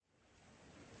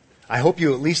I hope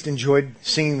you at least enjoyed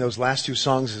singing those last two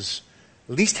songs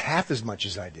at least half as much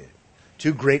as I did.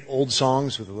 Two great old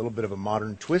songs with a little bit of a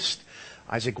modern twist.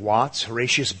 Isaac Watts,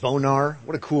 Horatius Bonar.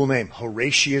 What a cool name,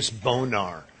 Horatius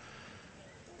Bonar.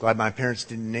 Glad my parents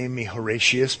didn't name me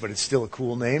Horatius, but it's still a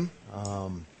cool name.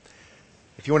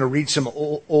 If you want to read some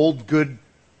old, good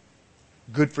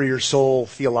for your soul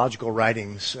theological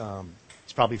writings,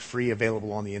 it's probably free,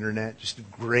 available on the internet. Just a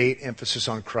great emphasis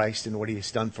on Christ and what He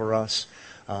has done for us.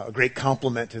 A great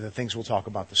complement to the things we'll talk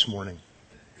about this morning.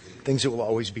 Things that will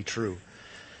always be true.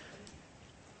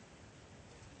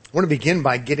 I want to begin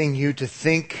by getting you to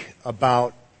think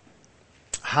about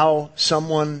how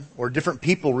someone or different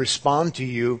people respond to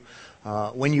you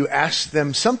when you ask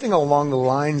them something along the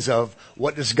lines of,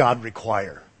 what does God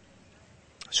require?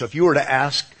 So if you were to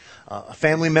ask a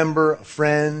family member, a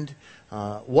friend,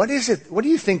 what do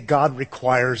you think God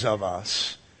requires of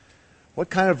us? What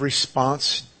kind of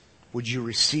response would you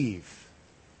receive?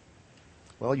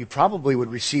 Well, you probably would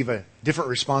receive a different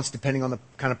response depending on the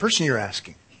kind of person you're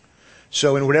asking.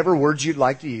 So in whatever words you'd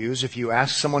like to use, if you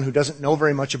ask someone who doesn't know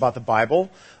very much about the Bible,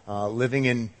 living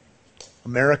in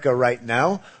America right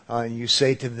now, and you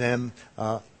say to them,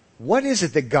 what is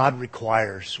it that God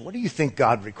requires? What do you think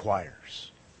God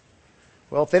requires?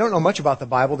 Well, if they don't know much about the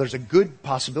Bible, there's a good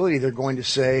possibility they're going to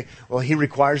say, well, He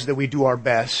requires that we do our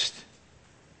best.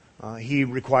 He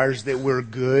requires that we're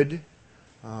good,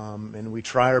 and we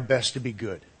try our best to be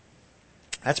good.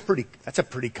 That's a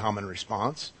pretty common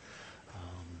response.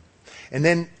 And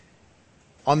then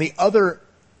on the other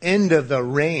end of the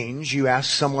range, you ask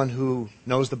someone who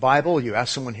knows the Bible, you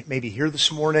ask someone maybe here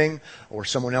this morning, or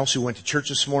someone else who went to church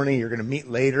this morning, you're going to meet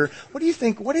later. What do you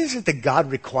think, what is it that God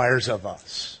requires of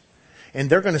us? And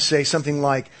they're going to say something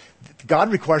like, God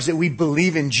requires that we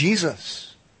believe in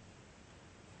Jesus.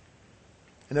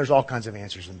 And there's all kinds of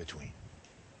answers in between.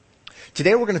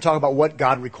 Today we're going to talk about what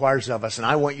God requires of us, and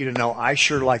I want you to know I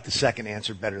sure like the second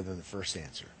answer better than the first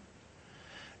answer.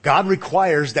 God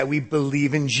requires that we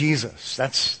believe in Jesus.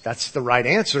 That's the right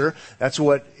answer. That's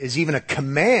what is even a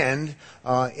command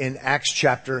in Acts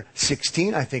chapter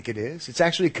 16, I think it is. It's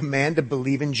actually a command to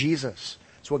believe in Jesus.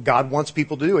 It's what God wants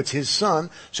people to do. It's His Son,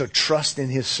 so trust in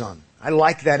His Son. I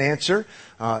like that answer.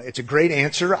 It's a great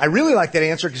answer. I really like that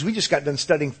answer because we just got done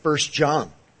studying 1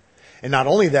 John. And not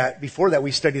only that, before that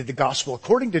we studied the Gospel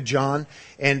according to John,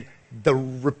 and the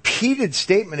repeated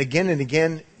statement again and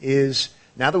again is,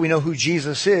 now that we know who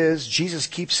Jesus is, Jesus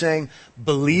keeps saying,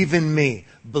 believe in me,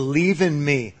 believe in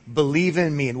me, believe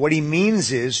in me. And what He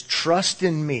means is, trust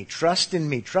in me, trust in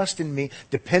me, trust in me,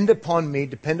 depend upon me,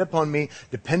 depend upon me,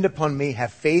 depend upon me,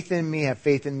 have faith in me, have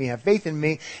faith in me, have faith in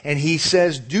me. And He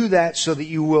says, do that so that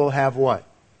you will have what?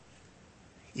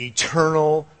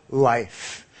 Eternal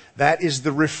life. That is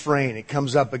the refrain. It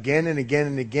comes up again and again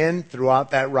and again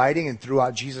throughout that writing and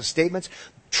throughout Jesus' statements.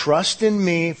 Trust in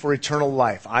me for eternal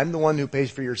life. I'm the one who pays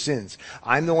for your sins.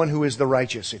 I'm the one who is the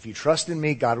righteous. If you trust in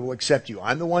me, God will accept you.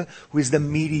 I'm the one who is the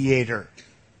mediator.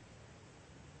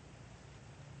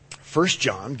 1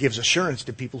 John gives assurance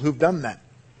to people who've done that.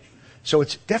 So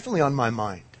it's definitely on my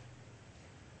mind.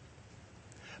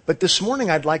 But this morning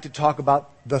I'd like to talk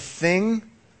about the thing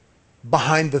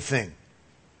behind the thing.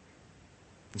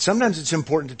 And sometimes it's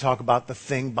important to talk about the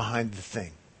thing behind the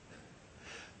thing.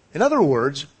 In other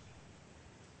words,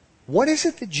 what is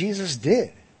it that Jesus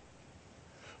did?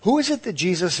 Who is it that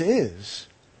Jesus is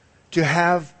to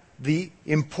have the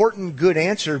important good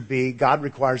answer be, God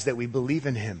requires that we believe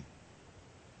in Him?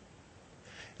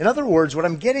 In other words, what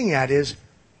I'm getting at is,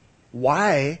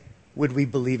 why would we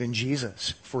believe in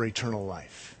Jesus for eternal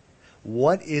life?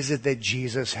 What is it that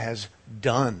Jesus has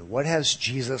done? What has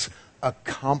Jesus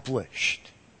accomplished?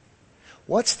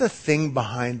 What's the thing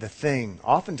behind the thing?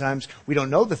 Oftentimes, we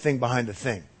don't know the thing behind the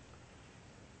thing.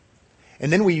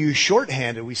 And then we use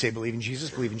shorthand and we say, believe in Jesus,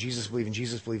 believe in Jesus, believe in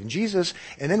Jesus, believe in Jesus.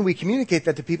 And then we communicate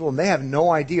that to people and they have no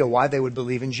idea why they would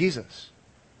believe in Jesus.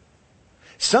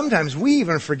 Sometimes we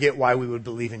even forget why we would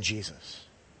believe in Jesus.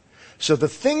 So the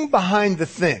thing behind the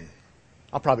thing,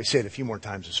 I'll probably say it a few more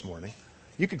times this morning.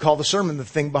 You could call the sermon the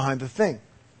thing behind the thing.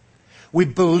 We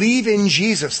believe in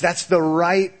Jesus. That's the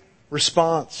right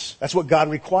response. That's what God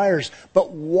requires.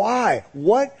 But why?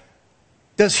 What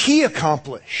does He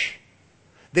accomplish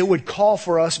that would call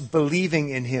for us believing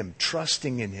in Him,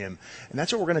 trusting in Him? And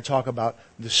that's what we're going to talk about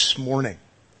this morning.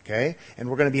 Okay? And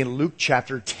we're going to be in Luke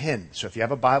chapter 10. So if you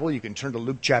have a Bible, you can turn to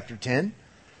Luke chapter 10.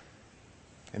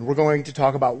 And we're going to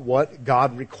talk about what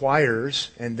God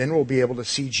requires, and then we'll be able to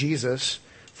see Jesus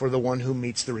for the one who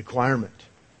meets the requirement.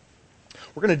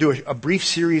 We're going to do a brief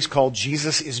series called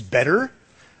Jesus is Better.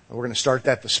 We're going to start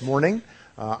that this morning.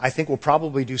 I think we'll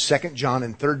probably do 2 John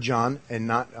and 3 John in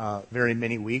not very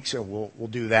many weeks, and we'll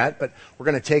do that. But we're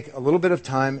going to take a little bit of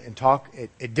time and talk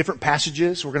at different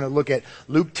passages. We're going to look at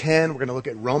Luke 10. We're going to look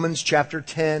at Romans chapter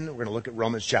 10. We're going to look at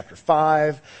Romans chapter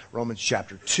 5, Romans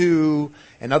chapter 2,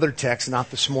 and other texts, not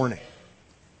this morning.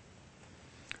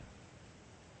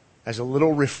 As a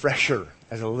little refresher,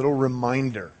 as a little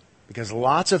reminder, because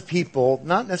lots of people,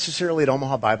 not necessarily at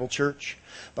Omaha Bible Church,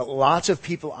 but lots of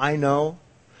people I know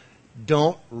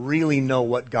don't really know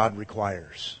what God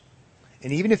requires.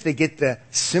 And even if they get the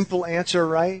simple answer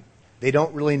right, they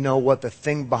don't really know what the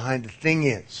thing behind the thing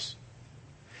is.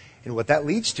 And what that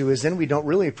leads to is then we don't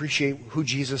really appreciate who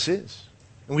Jesus is.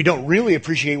 And we don't really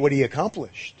appreciate what He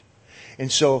accomplished.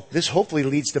 And so this hopefully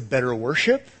leads to better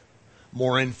worship,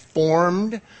 more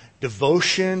informed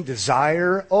devotion,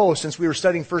 desire. Oh, since we were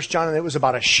studying 1 John and it was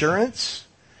about assurance,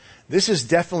 this is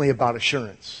definitely about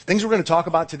assurance. Things we're going to talk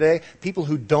about today, people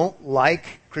who don't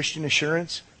like Christian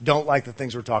assurance don't like the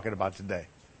things we're talking about today.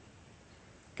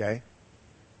 Okay?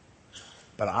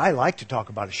 But I like to talk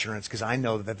about assurance because I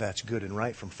know that that's good and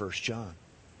right from 1 John.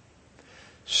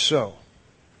 So,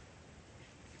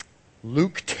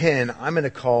 Luke 10, I'm going to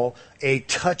call a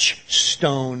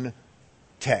touchstone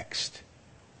text.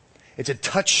 It's a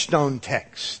touchstone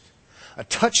text. A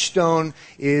touchstone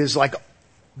is like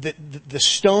the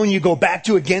stone you go back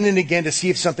to again and again to see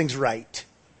if something's right.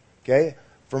 Okay?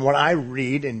 From what I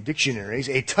read in dictionaries,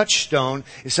 a touchstone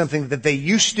is something that they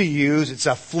used to use. It's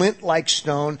a flint-like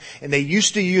stone, and they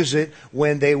used to use it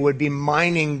when they would be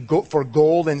mining for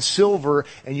gold and silver,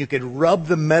 and you could rub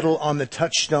the metal on the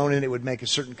touchstone and it would make a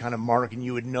certain kind of mark, and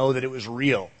you would know that it was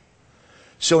real.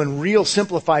 So in real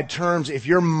simplified terms, if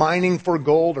you're mining for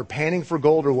gold or panning for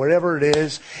gold or whatever it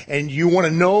is, and you want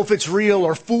to know if it's real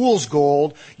or fool's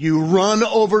gold, you run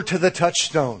over to the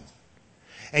touchstone.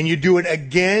 And you do it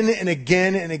again and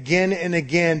again and again and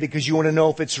again because you want to know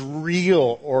if it's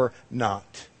real or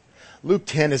not. Luke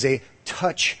 10 is a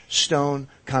touchstone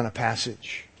kind of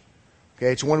passage.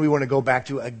 Okay, it's one we want to go back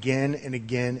to again and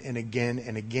again and again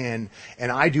and again.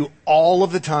 And I do all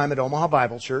of the time at Omaha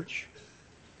Bible Church,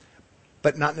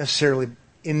 but not necessarily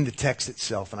in the text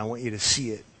itself. And I want you to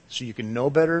see it so you can know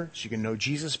better, so you can know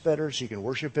Jesus better, so you can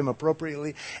worship Him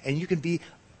appropriately, and you can be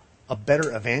a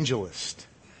better evangelist.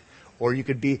 Or you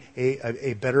could be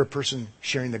a better person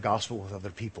sharing the gospel with other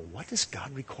people. What does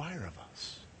God require of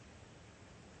us?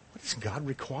 What does God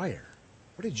require?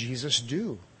 What did Jesus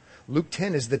do? Luke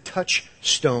 10 is the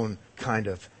touchstone kind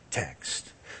of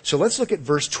text. So let's look at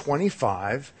verse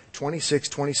 25, 26,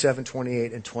 27,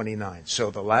 28, and 29.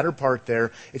 So the latter part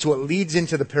there, it's what leads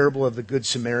into the parable of the Good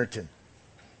Samaritan.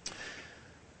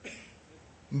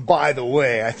 By the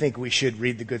way, I think we should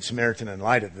read the Good Samaritan in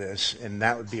light of this, and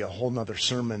that would be a whole nother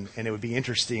sermon, and it would be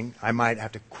interesting. I might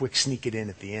have to quick sneak it in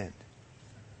at the end.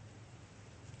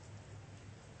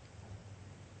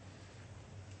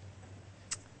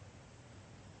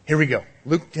 Here we go.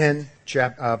 Luke 10,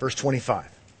 verse 25.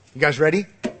 You guys ready?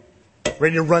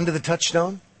 Ready to run to the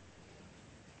touchstone?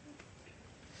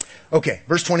 Okay,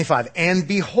 verse 25. And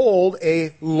behold,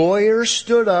 a lawyer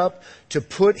stood up to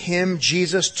put him,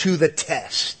 Jesus, to the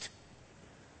test.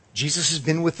 Jesus has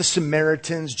been with the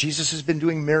Samaritans. Jesus has been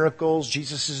doing miracles.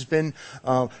 Jesus has been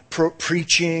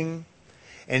preaching.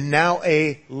 And now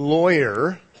a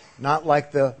lawyer, not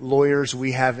like the lawyers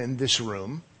we have in this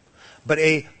room, but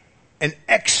an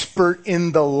expert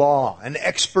in the law, an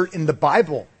expert in the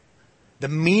Bible, the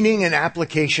meaning and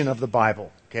application of the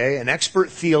Bible. Okay, an expert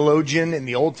theologian in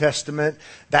the Old Testament,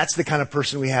 that's the kind of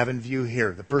person we have in view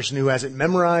here. The person who has it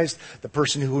memorized, the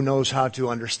person who knows how to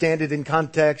understand it in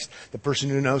context, the person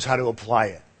who knows how to apply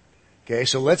it. Okay,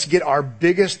 so let's get our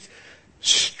biggest,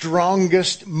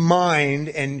 strongest mind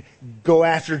and go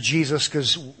after Jesus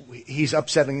because He's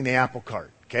upsetting the apple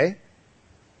cart. Okay?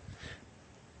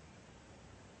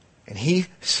 And he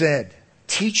said,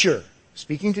 "Teacher,"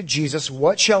 speaking to Jesus,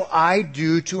 "what shall I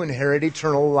do to inherit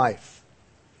eternal life?"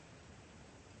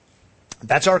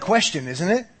 That's our question,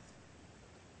 isn't it?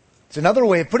 It's another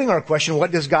way of putting our question, what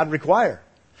does God require?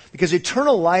 Because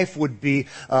eternal life would be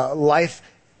life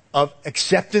of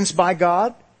acceptance by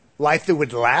God, life that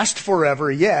would last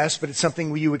forever, yes, but it's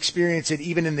something where you experience it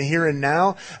even in the here and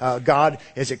now. God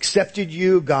has accepted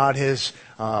you. God has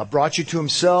brought you to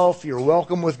Himself. You're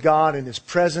welcome with God in His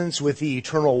presence with the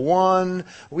Eternal One.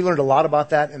 We learned a lot about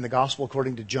that in the Gospel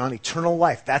according to John. Eternal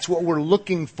life. That's what we're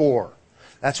looking for.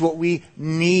 That's what we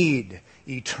need.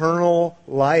 Eternal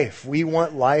life. We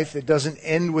want life that doesn't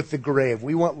end with the grave.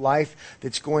 We want life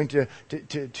that's going to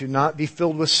not be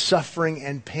filled with suffering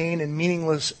and pain and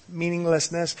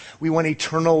meaninglessness. We want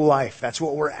eternal life. That's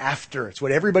what we're after. It's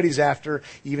what everybody's after,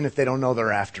 even if they don't know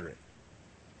they're after it.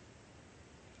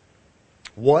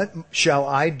 What shall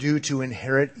I do to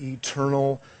inherit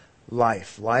eternal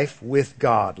life? Life with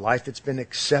God. Life that's been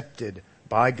accepted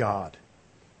by God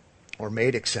or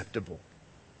made acceptable.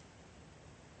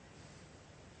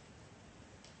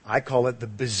 I call it the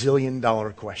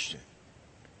bazillion-dollar question.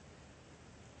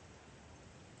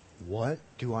 What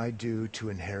do I do to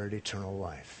inherit eternal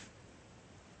life?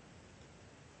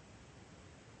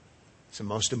 It's the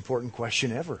most important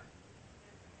question ever.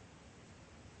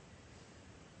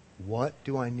 What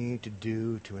do I need to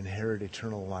do to inherit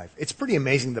eternal life? It's pretty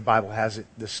amazing the Bible has it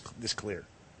this clear.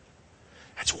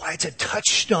 That's why it's a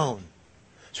touchstone.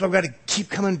 So I've got to keep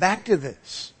coming back to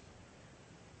this.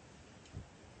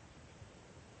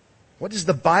 What does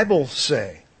the Bible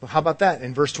say? Well, how about that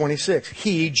in verse 26?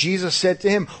 He, Jesus, said to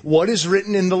him, what is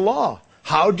written in the law?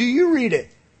 How do you read it?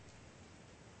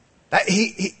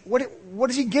 What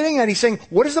is he getting at? He's saying,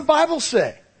 what does the Bible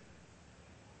say?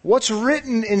 What's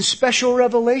written in special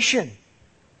revelation?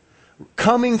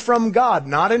 Coming from God,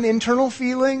 not an internal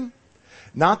feeling,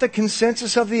 not the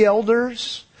consensus of the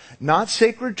elders, not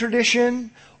sacred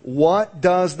tradition. What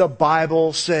does the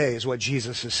Bible say is what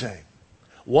Jesus is saying.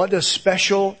 What does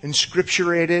special,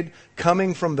 inscripturated,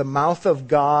 coming from the mouth of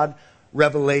God,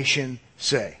 revelation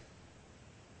say?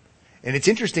 And it's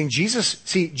interesting,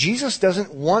 Jesus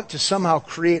doesn't want to somehow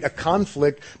create a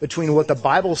conflict between what the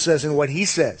Bible says and what He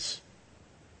says.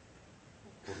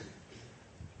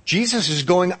 Jesus is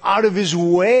going out of His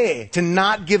way to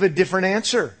not give a different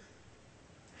answer.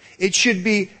 It should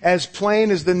be as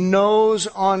plain as the nose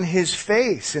on His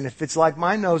face. And if it's like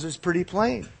my nose, it's pretty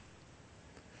plain.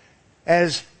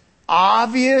 As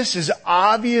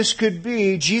obvious could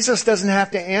be, Jesus doesn't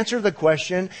have to answer the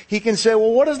question. He can say,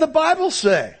 well, what does the Bible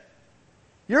say?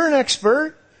 You're an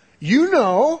expert. You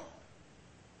know.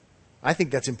 I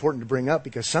think that's important to bring up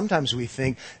because sometimes we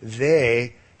think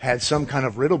they had some kind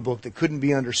of riddle book that couldn't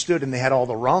be understood and they had all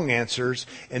the wrong answers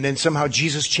and then somehow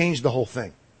Jesus changed the whole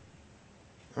thing.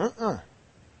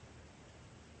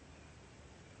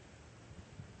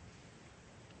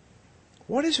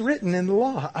 What is written in the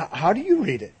law? How do you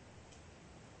read it?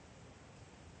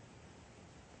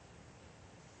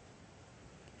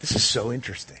 This is so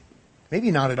interesting. Maybe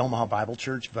not at Omaha Bible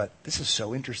Church, but this is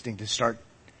so interesting to start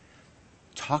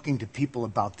talking to people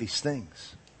about these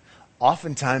things.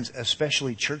 Oftentimes,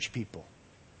 especially church people.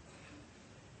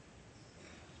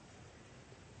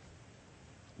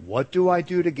 What do I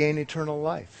do to gain eternal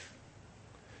life?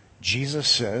 Jesus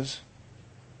says,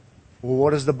 well,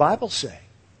 what does the Bible say?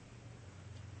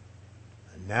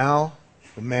 And now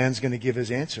the man's going to give his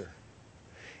answer.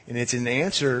 And it's an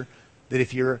answer that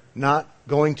if you're not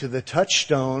going to the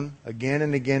touchstone again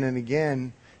and again and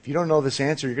again, if you don't know this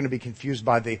answer, you're going to be confused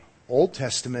by the Old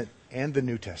Testament and the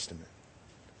New Testament.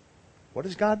 What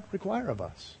does God require of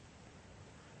us?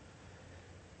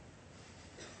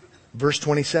 Verse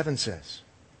 27 says,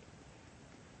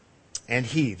 and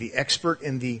he, the expert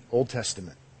in the Old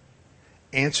Testament,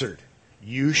 answered,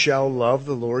 you shall love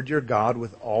the Lord your God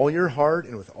with all your heart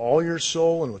and with all your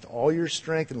soul and with all your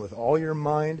strength and with all your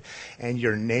mind and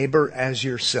your neighbor as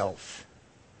yourself.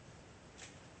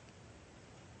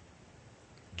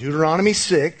 Deuteronomy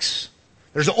 6,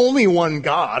 there's only one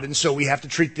God, and so we have to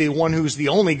treat the one who's the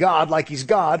only God like He's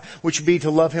God, which would be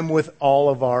to love Him with all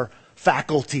of our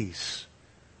faculties,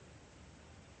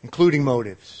 including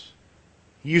motives.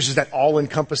 He uses that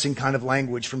all-encompassing kind of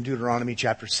language from Deuteronomy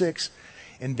chapter 6.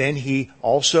 And then he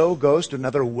also goes to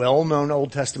another well-known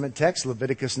Old Testament text,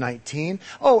 Leviticus 19.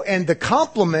 Oh, and the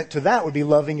complement to that would be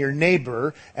loving your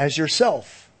neighbor as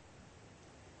yourself.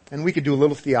 And we could do a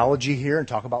little theology here and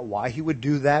talk about why he would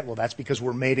do that. Well, that's because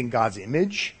we're made in God's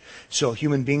image. So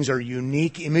human beings are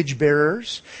unique image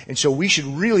bearers. And so we should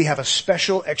really have a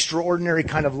special, extraordinary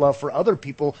kind of love for other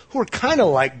people who are kind of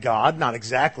like God, not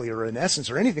exactly or in essence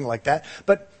or anything like that.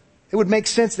 But it would make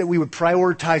sense that we would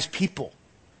prioritize people.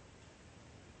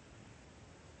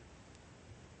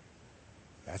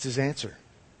 That's his answer.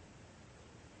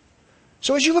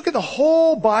 So as you look at the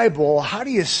whole Bible, how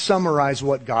do you summarize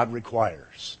what God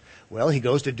requires? Well, he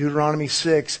goes to Deuteronomy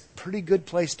 6, pretty good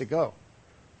place to go.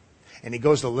 And he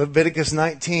goes to Leviticus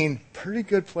 19, pretty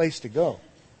good place to go.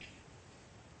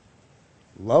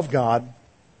 Love God.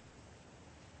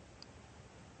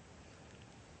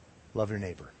 Love your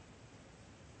neighbor.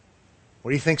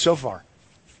 What do you think so far?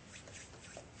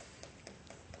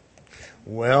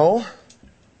 Well,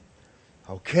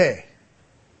 okay.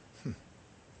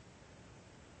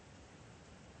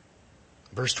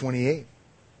 Verse 28.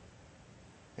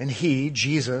 And he,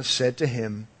 Jesus, said to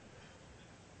him,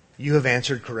 you have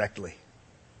answered correctly.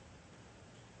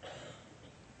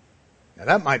 Now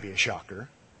that might be a shocker,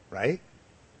 right?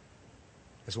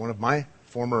 As one of my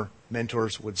former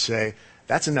mentors would say,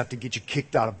 that's enough to get you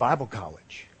kicked out of Bible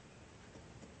college.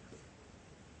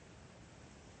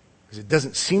 Because it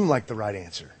doesn't seem like the right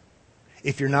answer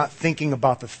if you're not thinking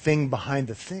about the thing behind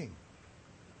the thing.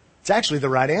 It's actually the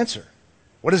right answer.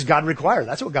 What does God require?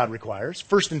 That's what God requires.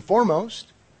 First and foremost,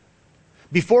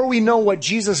 before we know what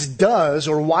Jesus does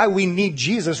or why we need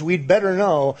Jesus, we'd better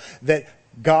know that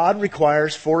God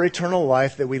requires for eternal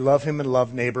life that we love Him and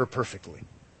love neighbor perfectly.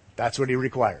 That's what He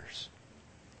requires.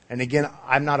 And again,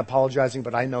 I'm not apologizing,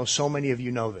 but I know so many of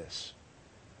you know this.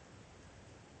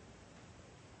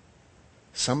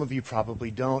 Some of you probably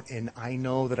don't, and I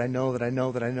know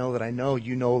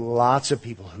you know lots of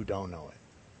people who don't know it.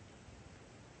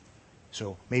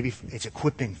 So maybe it's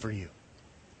equipping for you.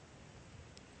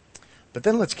 But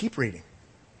then let's keep reading.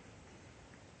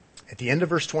 At the end of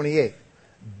verse 28,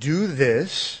 do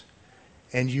this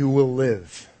and you will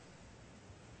live.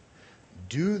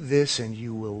 Do this and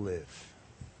you will live.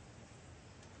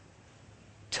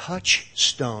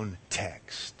 Touchstone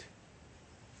text.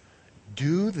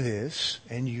 Do this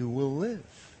and you will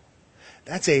live.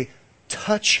 That's a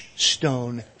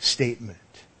touchstone statement.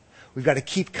 We've got to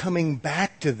keep coming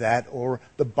back to that, or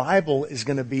the Bible is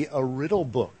going to be a riddle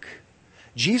book.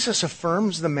 Jesus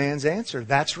affirms the man's answer.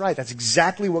 That's right. That's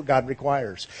exactly what God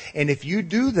requires. And if you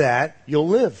do that, you'll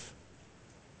live.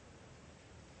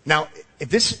 Now, if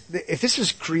this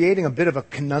is creating a bit of a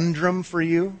conundrum for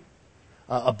you,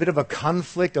 a bit of a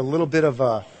conflict, a little bit of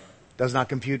a does not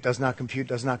compute.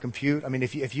 I mean,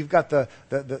 if you've got the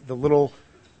little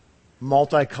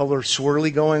multicolor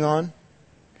swirly going on,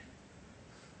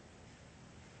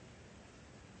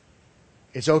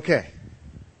 it's okay.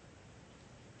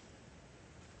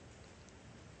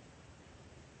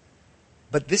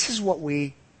 But this is what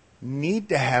we need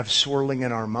to have swirling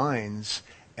in our minds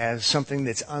as something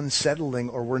that's unsettling,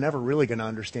 or we're never really going to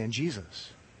understand Jesus.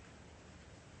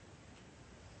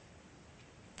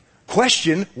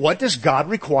 Question, what does God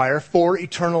require for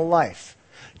eternal life?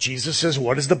 Jesus says,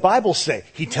 what does the Bible say?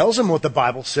 He tells him what the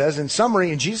Bible says in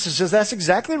summary, and Jesus says, that's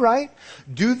exactly right.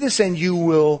 Do this and you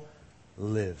will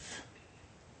live.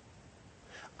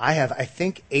 I have, I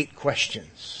think, 8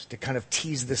 questions to kind of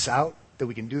tease this out, that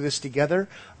we can do this together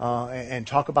and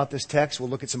talk about this text. We'll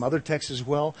look at some other texts as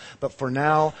well. But for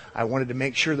now, I wanted to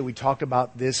make sure that we talked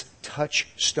about this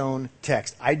touchstone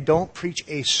text. I don't preach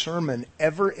a sermon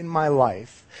ever in my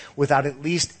life without at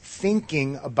least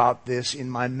thinking about this in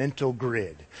my mental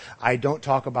grid. I don't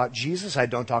talk about Jesus. I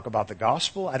don't talk about the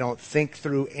gospel. I don't think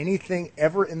through anything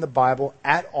ever in the Bible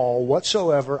at all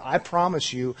whatsoever, I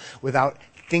promise you, without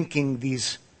thinking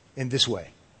these in this way.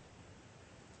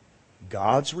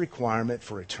 God's requirement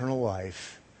for eternal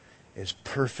life is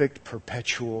perfect,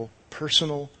 perpetual,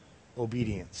 personal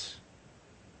obedience.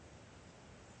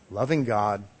 Loving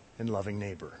God and loving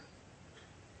neighbor.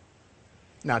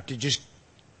 Now, to just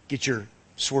get your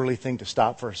swirly thing to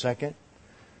stop for a second,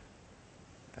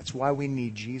 that's why we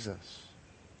need Jesus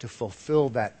to fulfill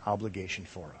that obligation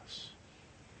for us.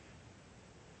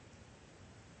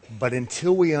 But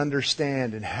until we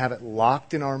understand and have it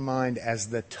locked in our mind as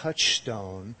the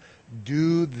touchstone,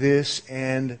 do this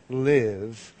and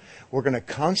live, we're going to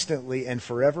constantly and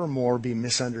forevermore be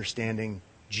misunderstanding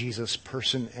Jesus'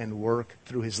 person and work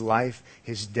through His life,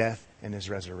 His death, and His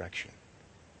resurrection.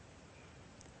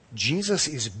 Jesus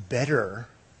is better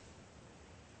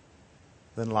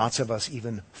than lots of us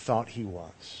even thought He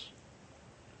was.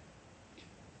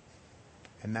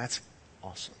 And that's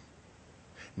awesome.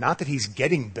 Not that He's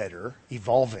getting better,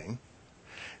 evolving.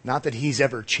 Not that He's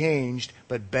ever changed,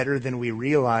 but better than we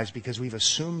realize because we've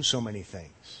assumed so many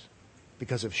things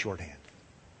because of shorthand.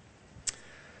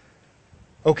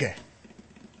 Okay.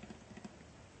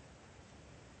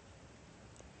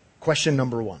 Question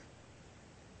number 1.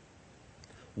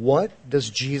 What does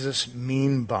Jesus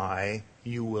mean by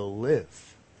you will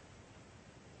live?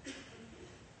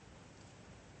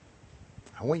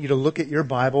 I want you to look at your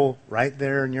Bible right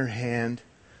there in your hand,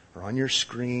 or on your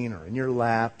screen, or in your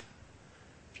lap.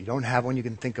 If you don't have one, you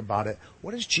can think about it.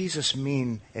 What does Jesus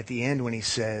mean at the end when He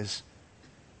says,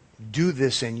 do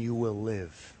this and you will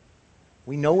live?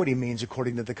 We know what He means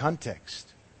according to the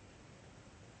context.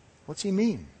 What's He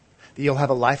mean? That you'll have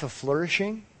a life of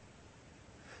flourishing?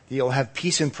 That you'll have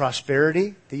peace and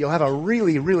prosperity? That you'll have a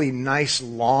really, really nice,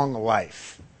 long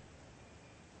life?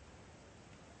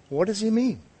 What does He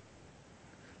mean?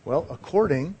 Well,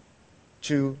 according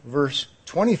to verse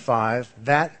 25,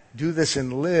 that do this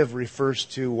and live refers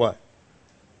to what?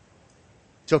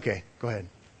 It's okay. Go ahead.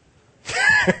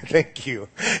 Thank you.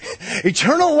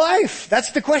 Eternal life.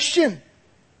 That's the question.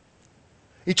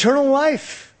 Eternal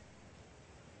life.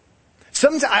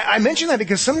 Sometimes, I mention that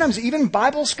because sometimes even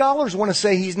Bible scholars want to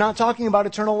say he's not talking about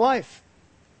eternal life.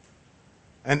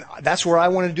 And that's where I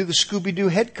want to do the Scooby-Doo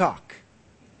head cock.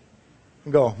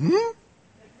 And go,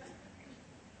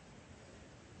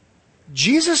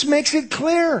 Jesus makes it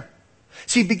clear.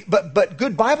 See, but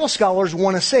good Bible scholars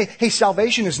want to say, hey,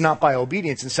 salvation is not by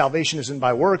obedience and salvation isn't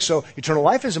by works, so eternal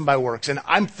life isn't by works. And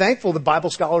I'm thankful that Bible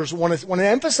scholars want to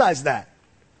emphasize that.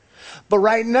 But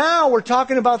right now, we're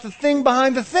talking about the thing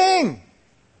behind the thing.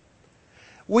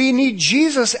 We need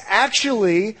Jesus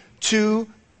actually to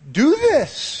do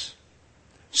this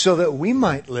so that we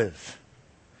might live.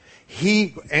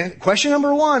 And question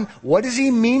number one, what does he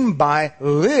mean by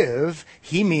live?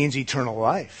 He means eternal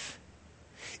life.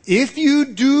 If you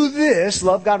do this,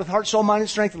 love God with heart, soul, mind, and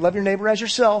strength, and love your neighbor as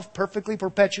yourself, perfectly,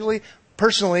 perpetually,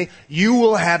 personally, you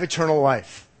will have eternal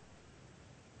life.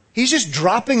 He's just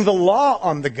dropping the law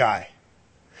on the guy.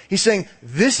 He's saying,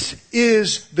 this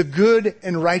is the good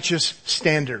and righteous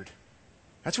standard.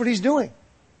 That's what he's doing.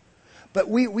 But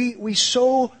we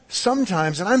so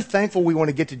sometimes, and I'm thankful we want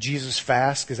to get to Jesus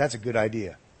fast, because that's a good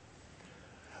idea.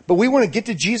 But we want to get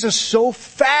to Jesus so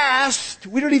fast,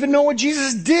 we don't even know what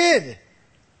Jesus did.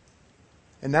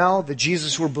 And now the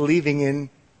Jesus we're believing in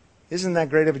isn't that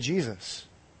great of a Jesus.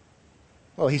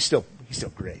 Well, he's still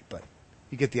great, but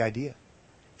you get the idea.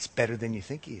 He's better than you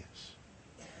think he is.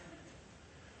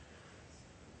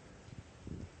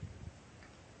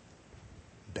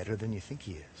 Better than you think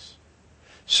he is.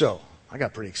 So, I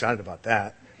got pretty excited about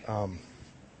that. How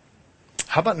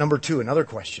about number two, another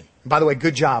question? And by the way,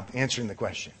 good job answering the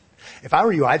question. If I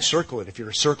were you, I'd circle it. If you're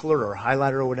a circler or a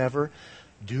highlighter or whatever,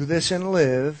 do this and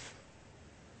live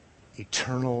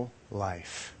eternal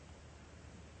life.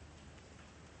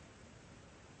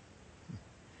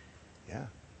 Yeah.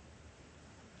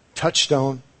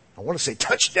 Touchstone. I want to say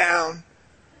touchdown.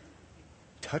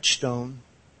 Touchstone.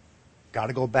 Got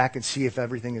to go back and see if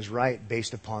everything is right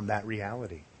based upon that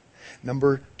reality.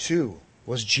 Number two,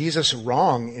 was Jesus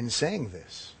wrong in saying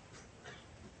this?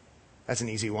 That's an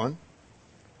easy one.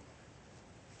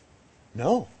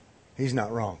 No, he's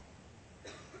not wrong.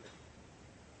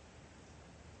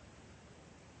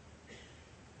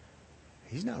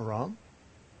 He's not wrong.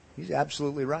 He's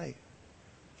absolutely right.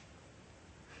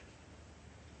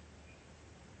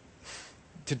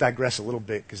 To digress a little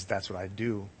bit, because that's what I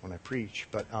do when I preach,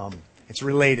 but it's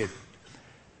related.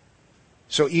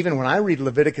 So even when I read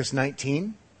Leviticus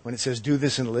 19, when it says, do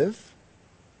this and live,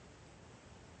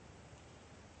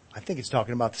 I think it's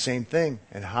talking about the same thing.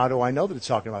 And how do I know that it's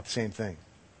talking about the same thing?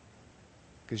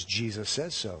 Because Jesus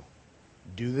says so.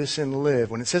 Do this and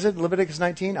live. When it says it in Leviticus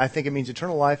 19, I think it means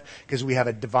eternal life, because we have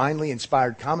a divinely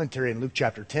inspired commentary in Luke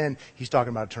chapter 10. He's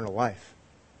talking about eternal life.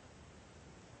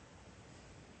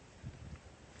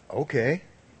 Okay.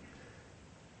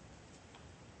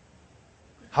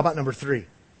 How about number three?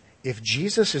 If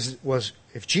Jesus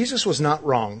was not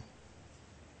wrong,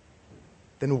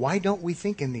 then why don't we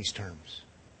think in these terms?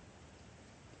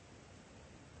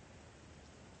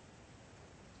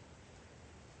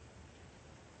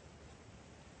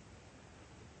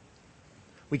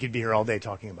 We could be here all day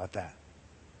talking about that.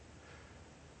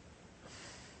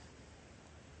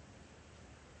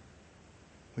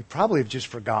 We probably have just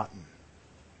forgotten.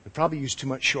 We probably use too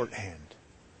much shorthand.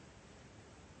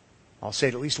 I'll say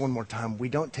it at least one more time. We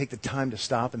don't take the time to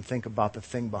stop and think about the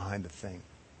thing behind the thing.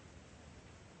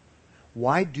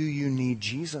 Why do you need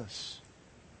Jesus?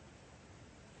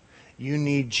 You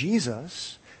need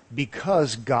Jesus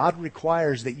because God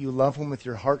requires that you love Him with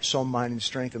your heart, soul, mind, and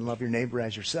strength, and love your neighbor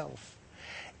as yourself.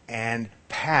 And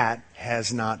Pat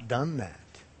has not done that.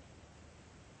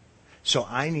 So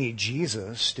I need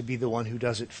Jesus to be the one who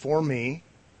does it for me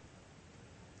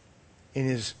in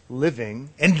His living.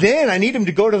 And then I need Him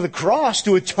to go to the cross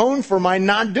to atone for my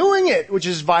not doing it, which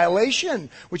is violation,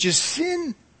 which is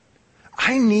sin.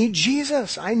 I need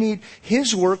Jesus. I need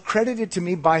His work credited to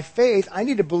me by faith. I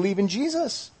need to believe in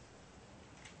Jesus.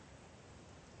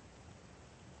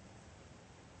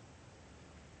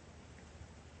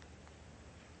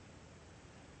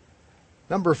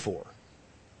 Number 4.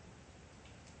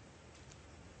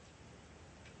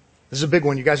 This is a big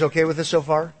one. You guys okay with this so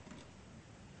far?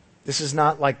 This is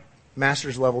not like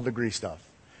master's level degree stuff.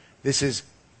 This is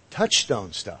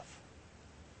touchstone stuff.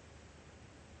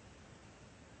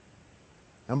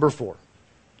 Number 4.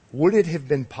 Would it have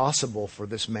been possible for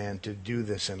this man to do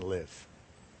this and live?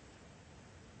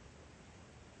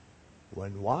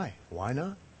 Why? Why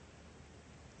not?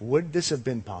 Would this have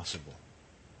been possible?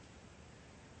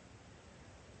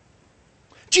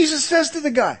 Jesus says to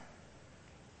the guy,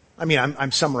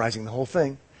 I'm summarizing the whole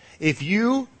thing. If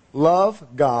you love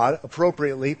God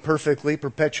appropriately, perfectly,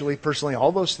 perpetually, personally,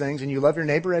 all those things, and you love your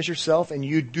neighbor as yourself, and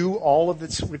you do all of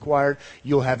that's required,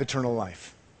 you'll have eternal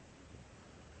life.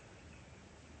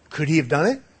 Could he have done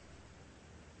it?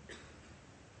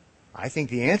 I think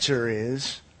the answer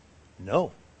is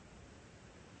no.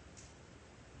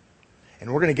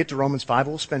 And we're going to get to Romans 5.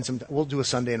 We'll do a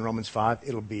Sunday in Romans 5.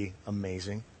 It'll be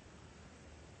amazing.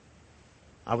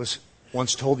 I was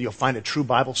once told you'll find a true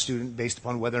Bible student based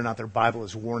upon whether or not their Bible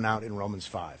is worn out in Romans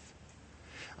 5.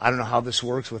 I don't know how this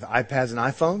works with iPads and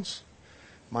iPhones.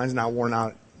 Mine's not worn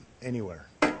out anywhere.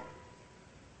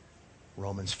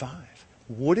 Romans 5.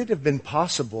 Would it have been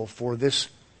possible for this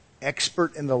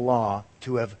expert in the law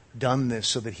to have done this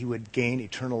so that he would gain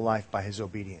eternal life by his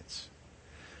obedience?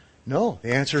 No.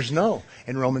 The answer is no.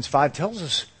 And Romans 5 tells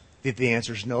us that the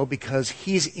answer is no because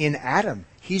he's in Adam.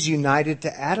 He's united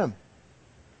to Adam.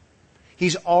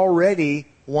 He's already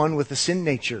one with the sin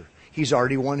nature. He's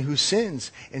already one who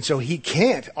sins. And so he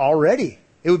can't already.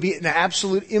 It would be an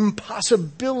absolute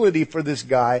impossibility for this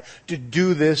guy to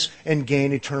do this and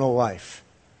gain eternal life.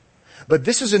 But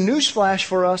this is a newsflash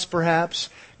for us, perhaps.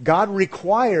 God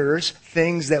requires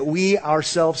things that we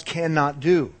ourselves cannot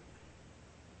do.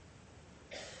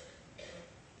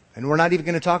 And we're not even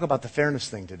going to talk about the fairness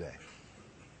thing today.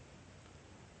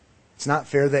 It's not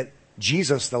fair that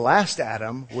Jesus, the last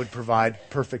Adam, would provide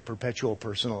perfect, perpetual,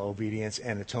 personal obedience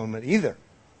and atonement either.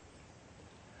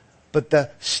 But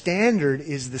the standard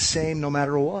is the same no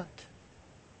matter what.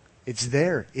 It's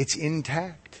there. It's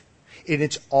intact. And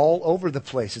it's all over the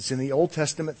place. It's in the Old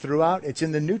Testament throughout. It's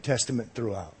in the New Testament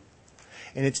throughout.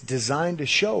 And it's designed to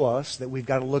show us that we've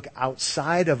got to look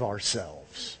outside of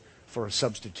ourselves for a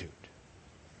substitute.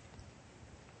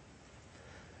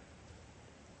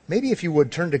 Maybe if you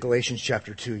would turn to Galatians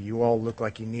chapter 2. You all look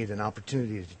like you need an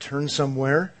opportunity to turn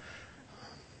somewhere.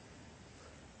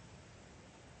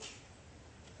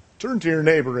 Turn to your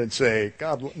neighbor and say,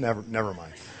 God, never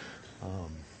mind.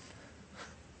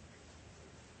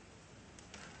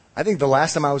 I think the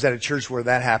last time I was at a church where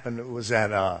that happened, it was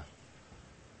at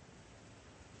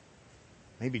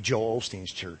maybe Joel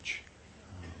Osteen's church.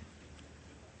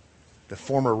 The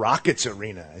former Rockets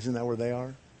Arena. Isn't that where they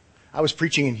are? I was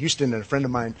preaching in Houston and a friend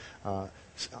of mine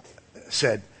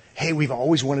said, hey, we've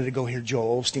always wanted to go hear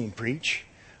Joel Osteen preach.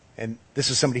 And this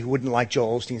is somebody who wouldn't like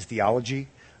Joel Osteen's theology.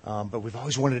 But we've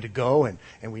always wanted to go, and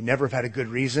we never have had a good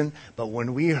reason. But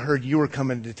when we heard you were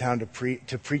coming to town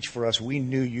to preach for us, we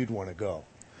knew you'd want to go.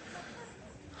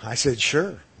 I said,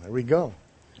 sure, there we go.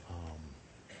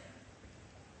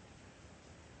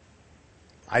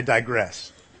 I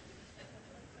digress.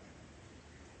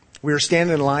 We were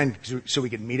standing in line so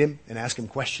we could meet him and ask him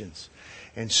questions.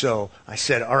 And so I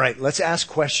said, all right, let's ask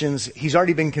questions. He's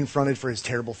already been confronted for his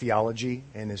terrible theology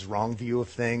and his wrong view of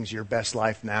things, your best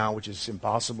life now, which is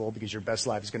impossible because your best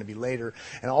life is going to be later,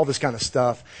 and all this kind of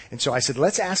stuff. And so I said,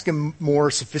 let's ask him more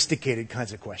sophisticated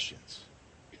kinds of questions.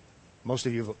 A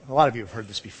lot of you have heard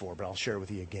this before, but I'll share it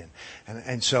with you again.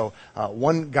 And so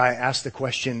one guy asked the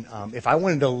question, if I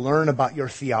wanted to learn about your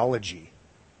theology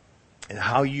and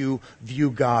how you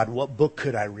view God, what book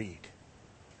could I read?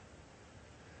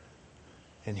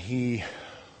 And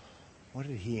what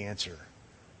did he answer?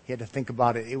 He had to think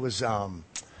about it. It was,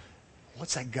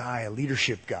 what's that guy, a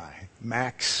leadership guy?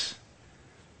 All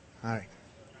right.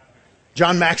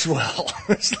 John Maxwell.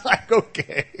 It's like,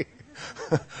 okay.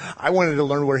 I wanted to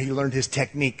learn where he learned his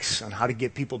techniques on how to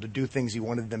get people to do things he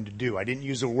wanted them to do. I didn't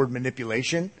use the word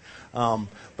manipulation, but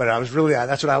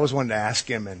that's what I always wanted to ask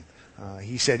him. And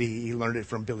he said he learned it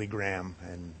from Billy Graham,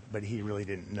 but he really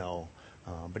didn't know.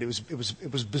 But it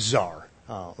was bizarre.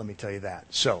 Let me tell you that.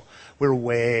 So we're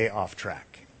way off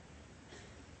track.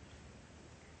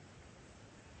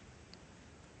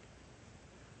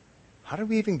 How did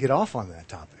we even get off on that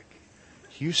topic?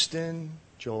 Houston,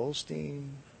 Joel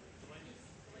Osteen,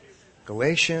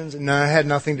 Galatians. No, it had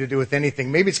nothing to do with anything.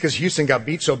 Maybe it's because Houston got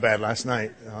beat so bad last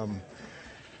night.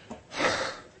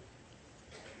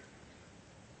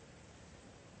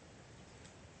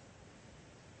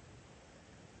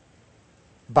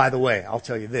 By the way, I'll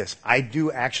tell you this. I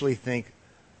do actually think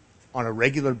on a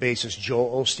regular basis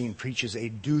Joel Osteen preaches a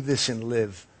do this and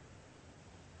live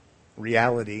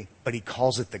reality, but he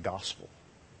calls it the gospel.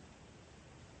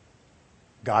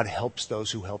 God helps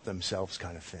those who help themselves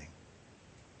kind of thing.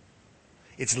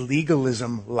 It's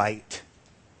legalism light.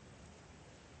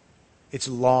 It's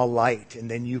law light, and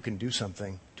then you can do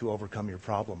something to overcome your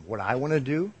problem. What I want to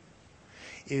do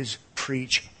is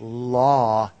preach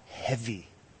law heavy.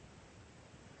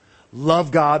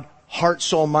 Love God, heart,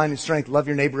 soul, mind, and strength. Love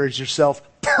your neighbor as yourself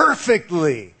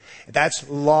perfectly. That's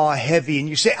law heavy. And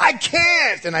you say, I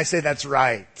can't. And I say, that's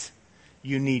right.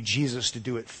 you need Jesus to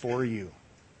do it for you.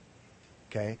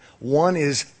 Okay? One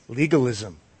is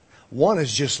legalism. One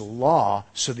is just law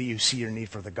so that you see your need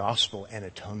for the gospel and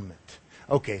atonement.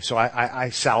 Okay, so I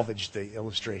salvaged the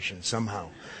illustration somehow.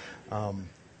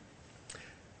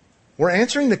 We're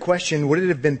answering the question, would it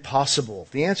have been possible?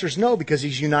 The answer is no, because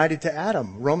he's united to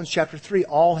Adam. Romans chapter 3,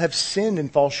 all have sinned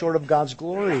and fall short of God's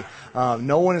glory.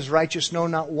 No one is righteous, no,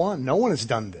 not one. No one has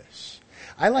done this.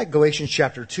 I like Galatians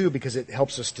chapter 2 because it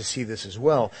helps us to see this as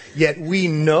well. Yet we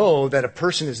know that a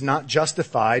person is not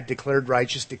justified, declared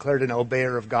righteous, declared an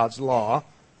obeyer of God's law,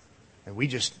 and we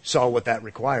just saw what that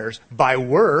requires, by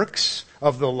works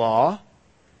of the law.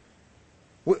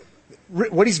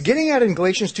 What he's getting at in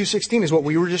Galatians 2:16 is what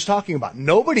we were just talking about.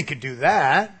 Nobody could do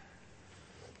that.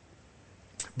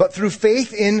 But through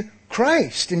faith in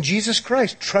Christ, in Jesus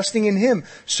Christ, trusting in Him.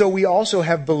 So we also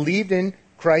have believed in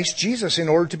Christ Jesus in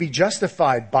order to be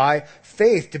justified by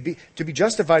faith. To be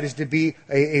justified is to be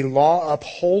a law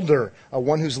upholder,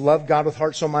 one who's loved God with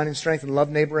heart, soul, mind, and strength, and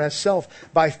loved neighbor as self.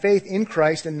 By faith in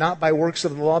Christ and not by works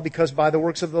of the law, because by the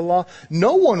works of the law,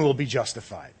 no one will be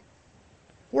justified.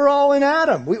 We're all in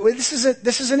Adam.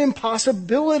 This is an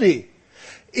impossibility.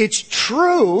 It's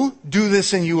true, do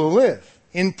this and you will live.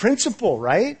 In principle,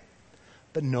 right?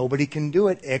 But nobody can do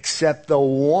it except the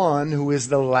one who is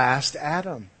the last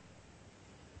Adam.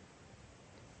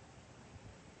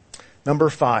 Number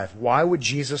 5, why would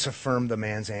Jesus affirm the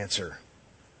man's answer?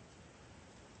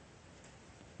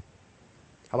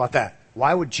 How about that?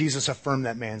 Why would Jesus affirm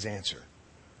that man's answer?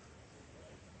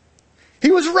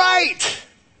 He was right!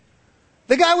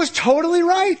 The guy was totally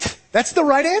right. That's the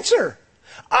right answer.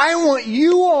 I want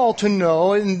you all to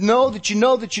know, and know that you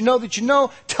know that you know that you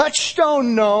know,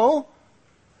 Touchstone know,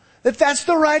 that that's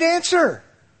the right answer.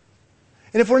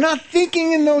 And if we're not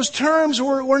thinking in those terms,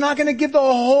 we're not going to give the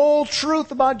whole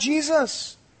truth about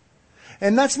Jesus.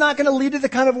 And that's not going to lead to the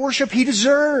kind of worship He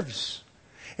deserves.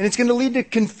 And it's going to lead to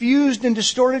confused and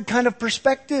distorted kind of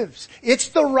perspectives. It's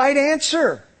the right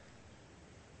answer.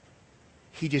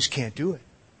 He just can't do it.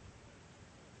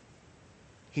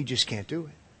 He just can't do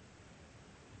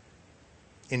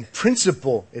it. In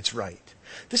principle, it's right.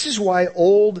 This is why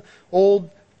old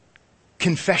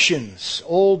confessions,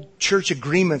 old church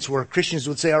agreements where Christians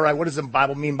would say, all right, what does the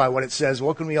Bible mean by what it says?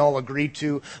 What can we all agree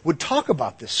to? Would talk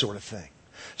about this sort of thing.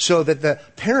 So that the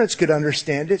parents could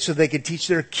understand it, so they could teach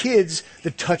their kids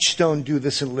the Touchstone, do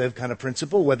this and live kind of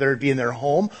principle, whether it be in their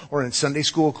home or in Sunday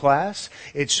school class.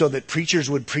 It's so that preachers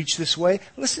would preach this way.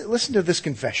 Listen to this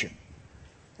confession.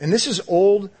 And this is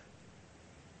old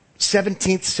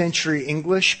 17th century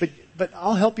English, but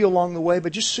I'll help you along the way.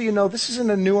 But just so you know, this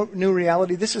isn't a new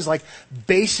reality. This is like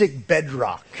basic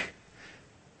bedrock.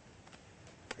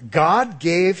 God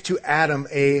gave to Adam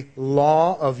a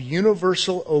law of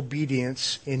universal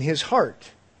obedience in his heart.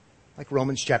 Like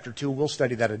Romans chapter 2, we'll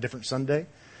study that a different Sunday.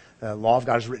 The law of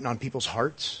God is written on people's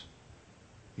hearts.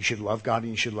 You should love God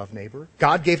and you should love neighbor.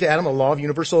 God gave to Adam a law of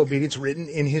universal obedience written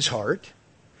in his heart,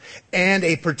 and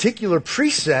a particular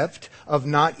precept of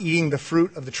not eating the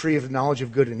fruit of the tree of the knowledge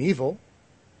of good and evil.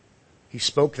 He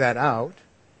spoke that out.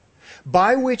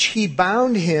 By which he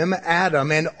bound him,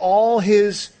 Adam, and all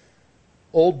his,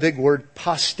 old big word,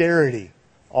 posterity,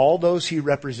 all those he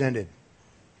represented,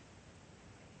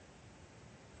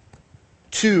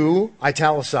 to,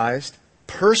 italicized,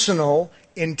 personal,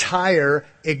 entire,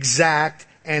 exact,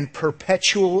 and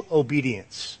perpetual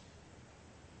obedience.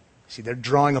 See, they're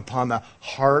drawing upon the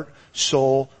heart,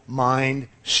 soul, mind,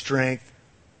 strength,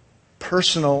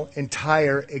 personal,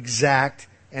 entire, exact,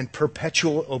 and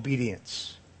perpetual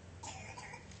obedience.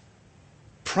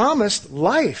 Promised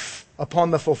life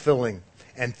upon the fulfilling,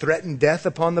 and threatened death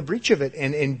upon the breach of it,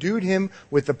 and endued him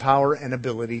with the power and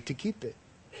ability to keep it.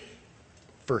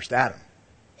 First Adam.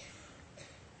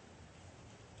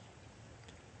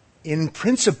 In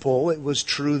principle, it was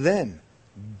true then.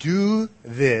 Do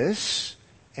this,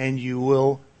 and you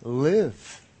will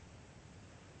live.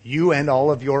 You and all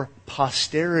of your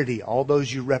posterity, all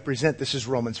those you represent. This is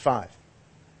Romans 5.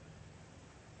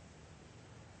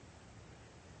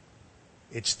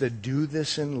 It's the do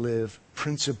this and live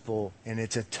principle, and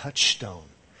it's a touchstone.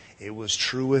 It was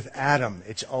true with Adam.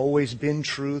 It's always been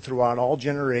true throughout all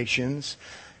generations.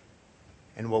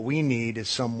 And what we need is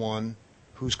someone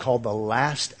who's called the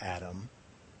last Adam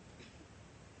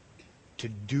to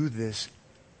do this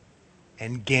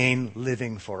and gain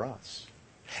living for us.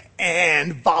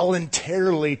 And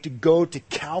voluntarily to go to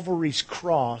Calvary's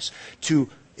cross to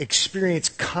experience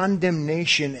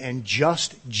condemnation and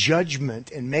just judgment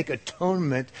and make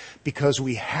atonement because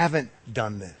we haven't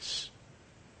done this.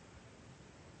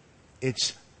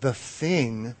 It's the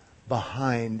thing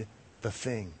behind the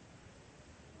thing.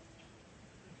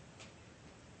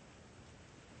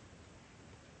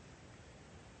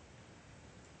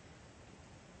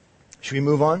 Should we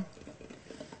move on?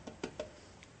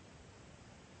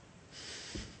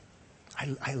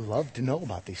 I love to know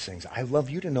about these things. I love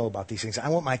you to know about these things. I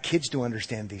want my kids to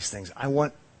understand these things. I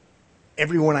want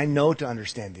everyone I know to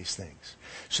understand these things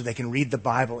so they can read the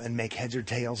Bible and make heads or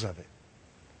tails of it.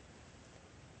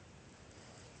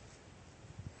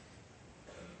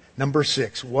 Number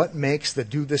 6, what makes the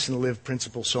do this and live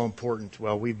principle so important?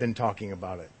 Well, we've been talking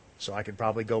about it, so I could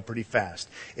probably go pretty fast.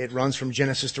 It runs from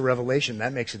Genesis to Revelation.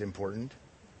 That makes it important.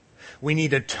 We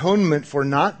need atonement for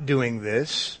not doing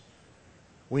this.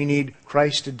 We need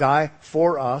Christ to die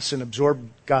for us and absorb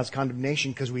God's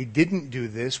condemnation because we didn't do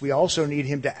this. We also need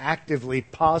Him to actively,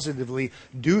 positively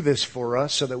do this for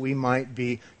us so that we might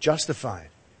be justified.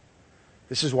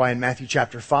 This is why in Matthew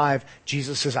chapter 5,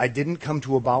 Jesus says, I didn't come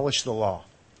to abolish the law.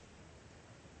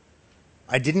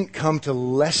 I didn't come to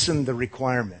lessen the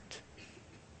requirement.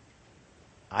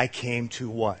 I came to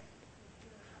what?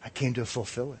 I came to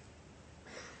fulfill it.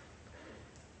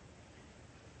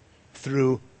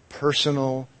 Through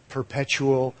personal,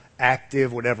 perpetual,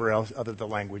 active, whatever else other the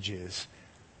language is.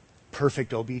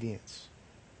 Perfect obedience.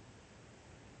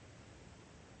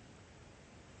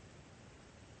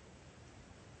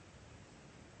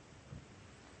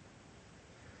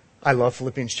 I love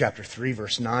Philippians chapter 3,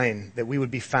 verse 9, that we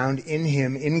would be found in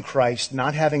Him, in Christ,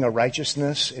 not having a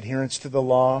righteousness, adherence to the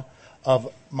law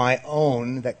of my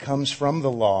own that comes from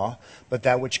the law, but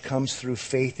that which comes through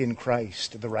faith in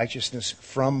Christ, the righteousness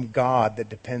from God that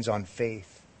depends on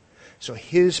faith. So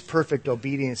His perfect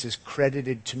obedience is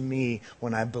credited to me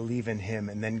when I believe in Him,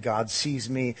 and then God sees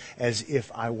me as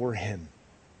if I were Him.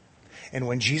 And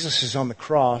when Jesus is on the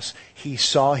cross, He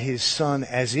saw His Son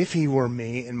as if He were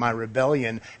me in my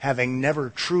rebellion, having never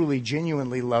truly,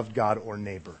 genuinely loved God or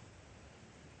neighbor.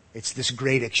 It's this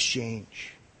great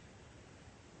exchange.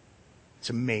 It's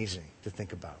amazing to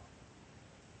think about.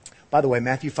 By the way,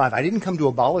 Matthew 5, I didn't come to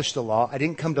abolish the law. I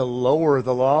didn't come to lower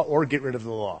the law or get rid of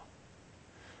the law.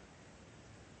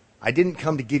 I didn't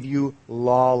come to give you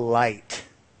law light,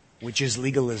 which is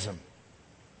legalism.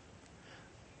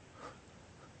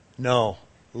 No,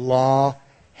 law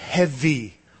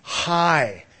heavy,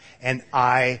 high, and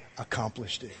I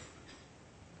accomplished it.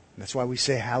 And that's why we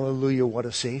say, hallelujah, what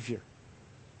a Savior.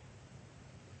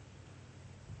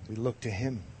 We look to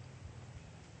Him.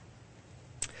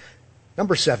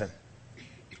 Number 7,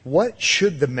 what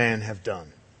should the man have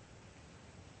done?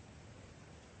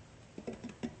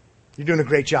 You're doing a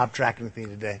great job tracking with me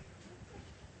today.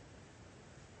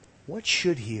 What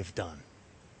should he have done?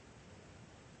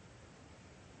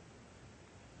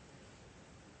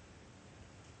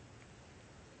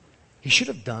 He should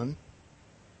have done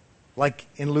like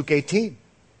in Luke 18,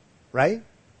 right?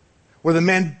 Where the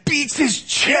man beats his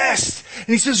chest and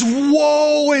he says,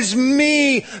 woe is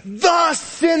me, the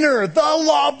sinner, the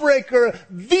lawbreaker,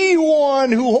 the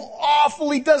one who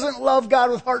awfully doesn't love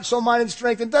God with heart, soul, mind, and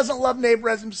strength and doesn't love neighbor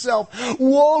as himself.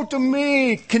 Woe to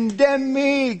me, condemn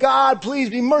me. God,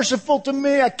 please be merciful to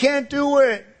me. I can't do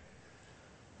it.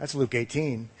 That's Luke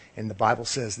 18. And the Bible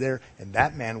says there, and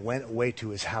that man went away to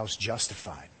his house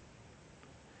justified.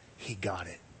 He got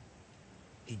it.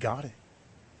 He got it.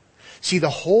 See,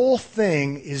 the whole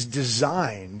thing is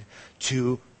designed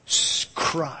to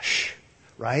crush,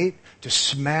 right? To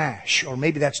smash. Or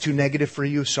maybe that's too negative for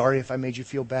you. Sorry if I made you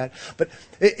feel bad. But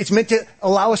it's meant to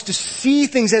allow us to see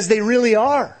things as they really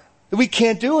are. That we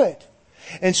can't do it.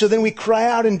 And so then we cry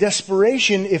out in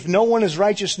desperation, if no one is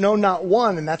righteous, no, not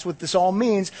one, and that's what this all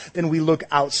means, then we look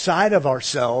outside of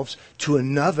ourselves to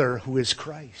another who is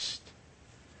Christ.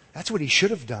 That's what he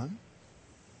should have done.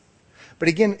 But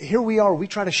again, here we are, we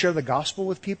try to share the gospel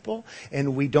with people,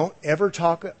 and we don't ever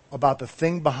talk about the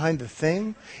thing behind the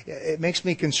thing. It makes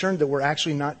me concerned that we're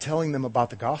actually not telling them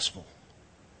about the gospel.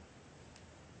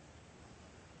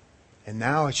 And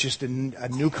now it's just a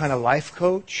new kind of life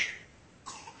coach.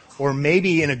 Or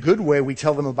maybe in a good way, we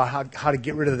tell them about how to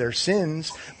get rid of their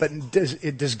sins. But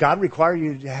does God require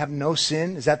you to have no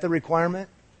sin? Is that the requirement?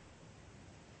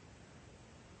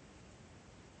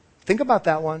 Think about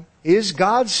that one. Is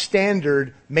God's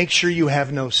standard, make sure you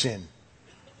have no sin?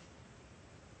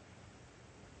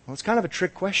 Well, it's kind of a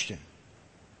trick question.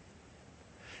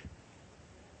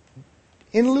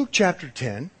 In Luke chapter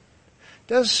 10,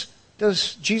 does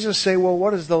Jesus say, well,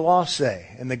 what does the law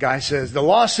say? And the guy says, the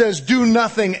law says do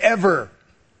nothing ever.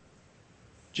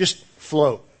 Just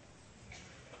float.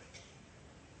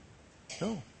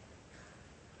 No.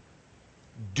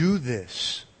 Do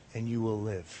this and you will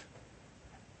live.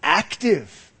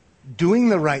 Active. Doing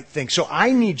the right thing. So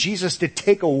I need Jesus to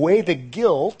take away the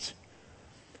guilt.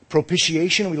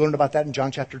 Propitiation, we learned about that in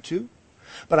John chapter 2.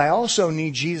 But I also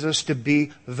need Jesus to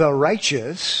be the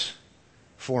righteous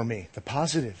for me, the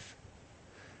positive.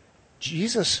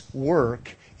 Jesus'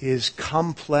 work is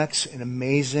complex and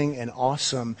amazing and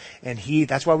awesome. And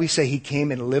that's why we say he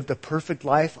came and lived a perfect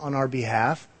life on our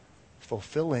behalf,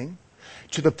 fulfilling,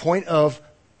 to the point of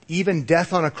even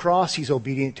death on a cross, he's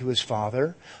obedient to his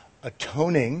Father,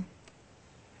 atoning,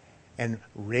 and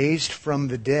raised from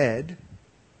the dead.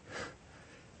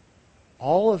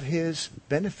 All of his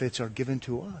benefits are given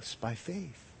to us by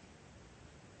faith.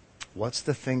 What's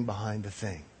the thing behind the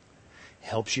thing?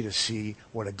 Helps you to see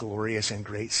what a glorious and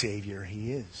great Savior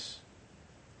he is.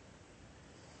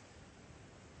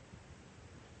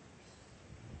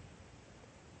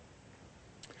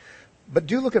 But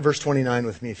do look at verse 29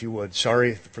 with me if you would.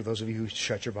 Sorry for those of you who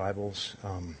shut your Bibles.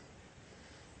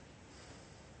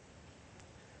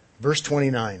 Verse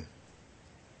 29.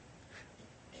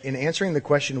 In answering the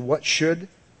question, what should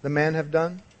the man have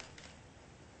done?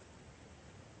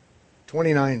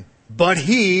 29. But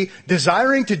he,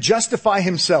 desiring to justify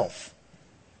himself.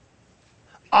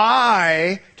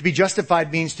 To be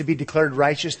justified means to be declared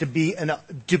righteous, to be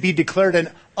declared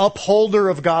an upholder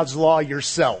of God's law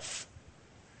yourself.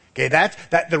 Okay,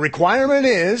 that the requirement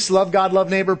is love God, love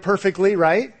neighbor perfectly,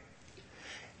 right?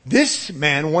 This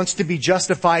man wants to be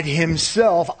justified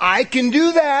himself. I can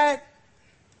do that.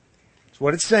 That's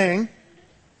what it's saying.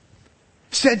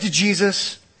 Said to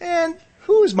Jesus, and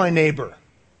who is my neighbor?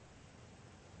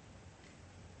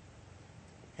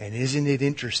 And isn't it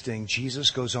interesting? Jesus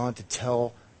goes on to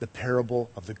tell the parable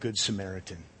of the Good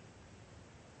Samaritan.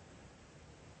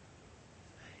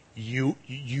 You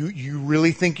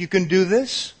really think you can do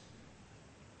this?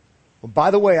 Well,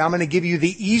 by the way, I'm going to give you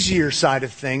the easier side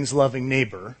of things, loving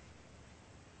neighbor.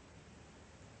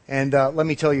 And let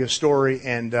me tell you a story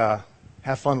and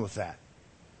have fun with that.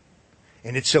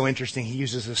 And it's so interesting, he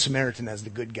uses the Samaritan as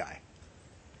the good guy.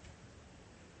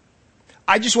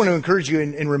 I just want to encourage you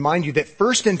and remind you that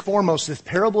first and foremost, this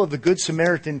parable of the Good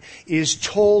Samaritan is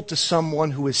told to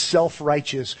someone who is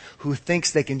self-righteous, who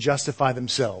thinks they can justify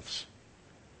themselves.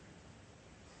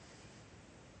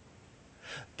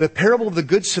 The parable of the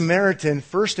Good Samaritan,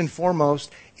 first and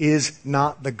foremost, is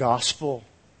not the gospel.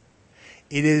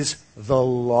 It is the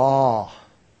law.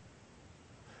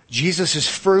 Jesus is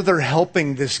further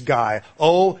helping this guy.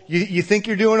 Oh, you think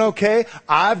you're doing okay?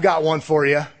 I've got one for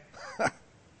you.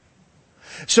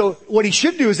 So what he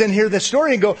should do is then hear this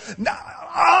story and go,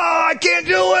 I can't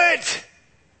do it.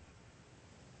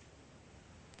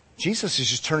 Jesus is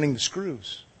just turning the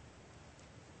screws.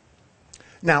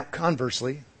 Now,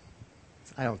 conversely,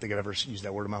 I don't think I've ever used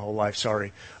that word in my whole life,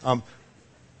 sorry.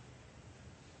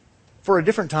 For a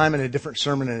different time and a different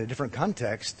sermon and a different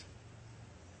context,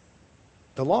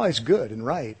 the law is good and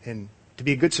right, and to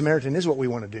be a good Samaritan is what we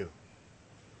want to do.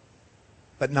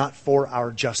 But not for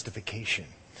our justification.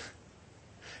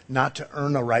 Not to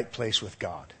earn a right place with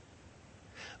God.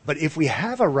 But if we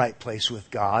have a right place with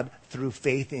God through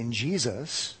faith in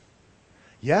Jesus,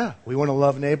 yeah, we want to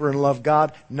love neighbor and love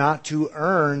God, not to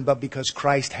earn, but because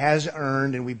Christ has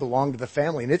earned and we belong to the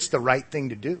family. And it's the right thing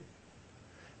to do.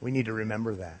 We need to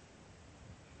remember that.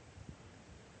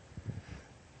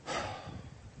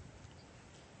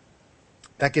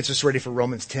 That gets us ready for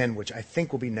Romans 10, which I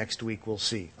think will be next week. We'll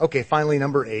see. Okay, finally,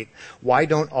 number 8. Why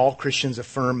don't all Christians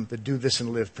affirm the do this and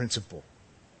live principle?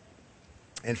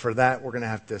 And for that, we're going to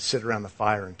have to sit around the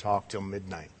fire and talk till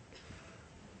midnight.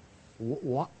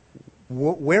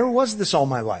 Where was this all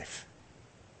my life?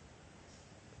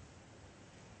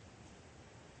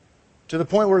 To the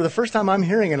point where the first time I'm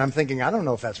hearing it, I'm thinking, I don't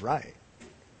know if that's right.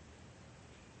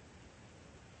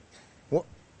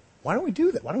 Why don't we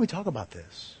do that? Why don't we talk about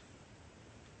this?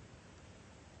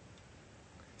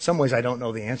 In some ways, I don't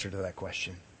know the answer to that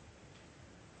question.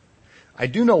 I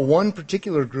do know one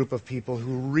particular group of people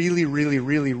who really, really,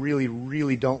 really, really,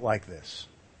 really don't like this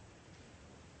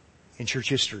in church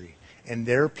history. And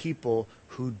they're people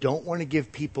who don't want to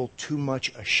give people too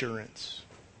much assurance.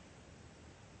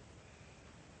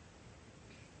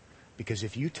 Because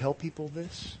if you tell people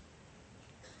this,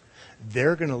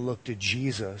 they're going to look to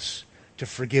Jesus to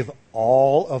forgive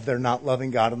all of their not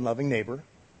loving God and loving neighbor.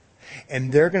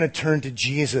 And they're going to turn to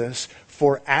Jesus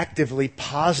for actively,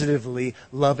 positively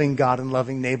loving God and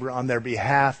loving neighbor on their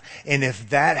behalf. And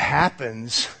if that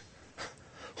happens,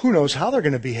 who knows how they're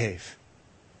going to behave?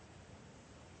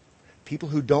 People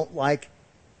who don't like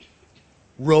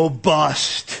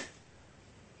robust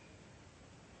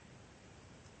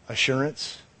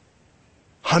assurance,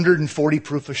 140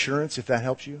 proof assurance, if that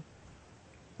helps you.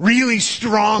 Really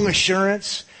strong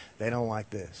assurance, they don't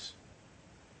like this.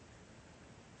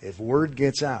 If word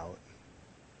gets out,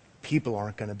 people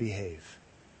aren't going to behave.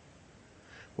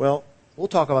 Well, We'll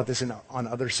talk about this on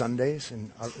other Sundays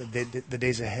and the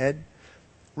days ahead.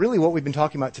 Really what we've been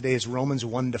talking about today is Romans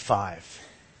 1-5.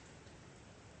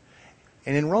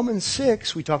 And in Romans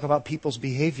 6, we talk about people's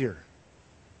behavior.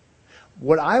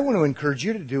 What I want to encourage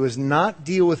you to do is not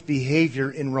deal with behavior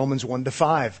in Romans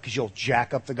 1-5, because you'll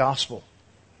jack up the gospel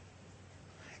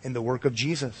and the work of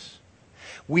Jesus.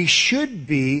 We should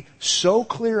be so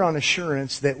clear on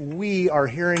assurance that we are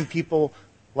hearing people,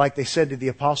 like they said to the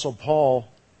Apostle Paul,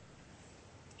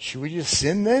 should we just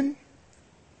sin then?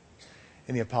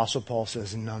 And the Apostle Paul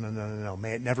says, no.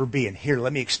 May it never be. And here,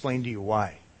 let me explain to you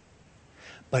why.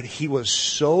 But he was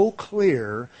so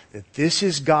clear that this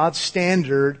is God's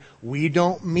standard. We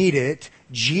don't meet it.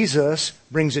 Jesus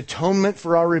brings atonement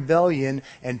for our rebellion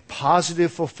and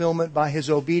positive fulfillment by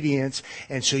his obedience.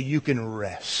 And so you can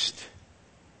rest.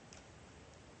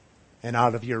 And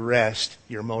out of your rest,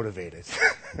 you're motivated.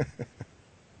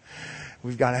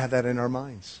 We've got to have that in our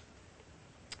minds.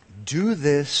 Do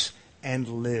this and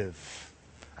live.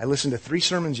 I listened to 3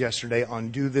 sermons yesterday on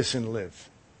do this and live.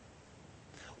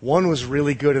 One was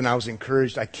really good and I was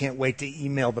encouraged. I can't wait to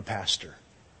email the pastor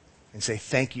and say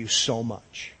thank you so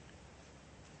much.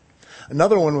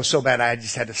 Another one was so bad I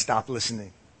just had to stop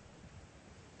listening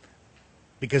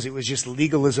because it was just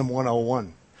legalism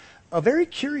 101. A very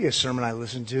curious sermon I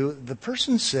listened to, the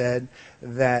person said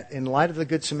that in light of the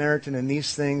Good Samaritan and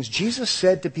these things, Jesus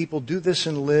said to people, do this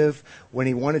and live, when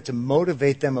he wanted to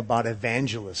motivate them about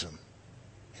evangelism.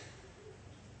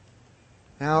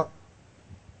 Now,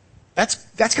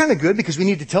 that's kind of good because we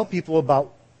need to tell people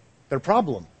about their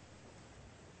problem.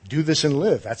 Do this and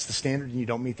live. That's the standard and you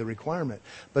don't meet the requirement.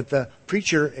 But the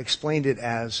preacher explained it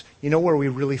as, you know where we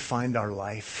really find our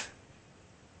life?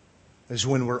 Is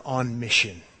when we're on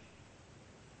mission.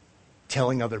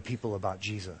 Telling other people about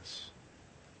Jesus.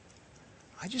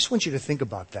 I just want you to think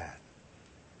about that.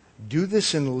 Do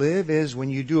this and live is when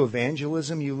you do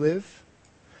evangelism, you live.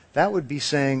 That would be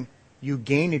saying you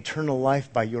gain eternal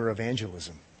life by your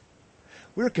evangelism.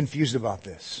 We're confused about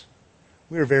this.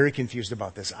 We are very confused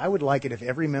about this. I would like it if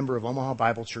every member of Omaha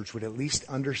Bible Church would at least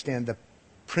understand the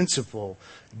principle,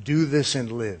 do this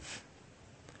and live,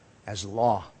 as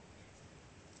law.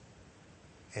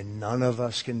 And none of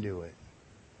us can do it.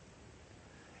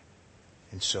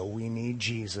 And so we need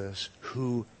Jesus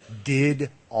who did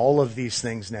all of these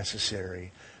things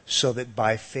necessary so that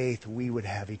by faith we would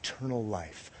have eternal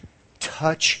life.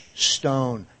 Touch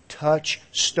stone, touch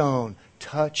stone,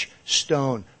 touch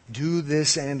stone. Do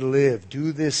this and live.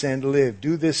 Do this and live.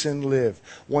 Do this and live.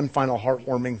 One final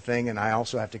heartwarming thing, and I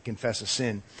also have to confess a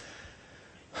sin.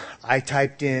 I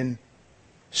typed in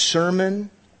sermon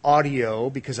audio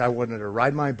because I wanted to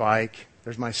ride my bike.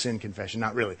 There's my sin confession.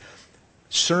 Not really.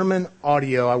 Sermon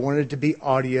audio. I wanted it to be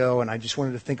audio, and I just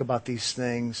wanted to think about these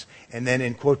things. And then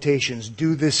in quotations,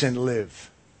 do this and live.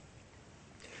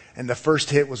 And the first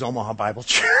hit was Omaha Bible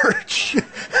Church.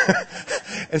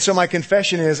 And so my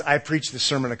confession is I preached this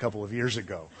sermon a couple of years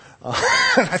ago.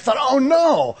 I thought, oh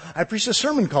no, I preached a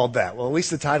sermon called that. Well, at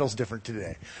least the title's different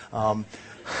today.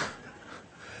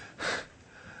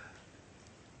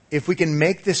 If we can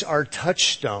make this our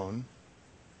touchstone,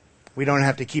 we don't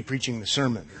have to keep preaching the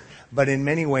sermon. But in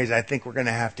many ways, I think we're going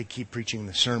to have to keep preaching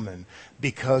the sermon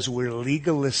because we're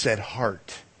legalists at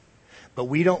heart. But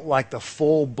we don't like the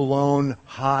full-blown,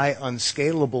 high,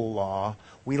 unscalable law.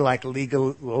 We like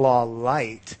legal law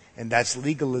light, and that's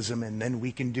legalism, and then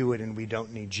we can do it, and we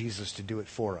don't need Jesus to do it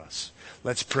for us.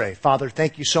 Let's pray. Father,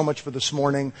 thank you so much for this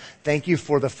morning. Thank you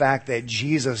for the fact that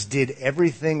Jesus did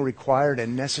everything required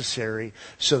and necessary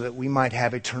so that we might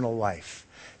have eternal life.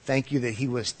 Thank you that he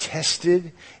was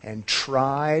tested and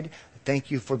tried. Thank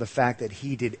you for the fact that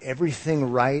he did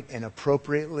everything right and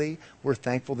appropriately. We're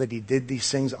thankful that he did these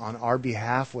things on our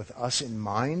behalf with us in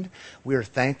mind. We are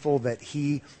thankful that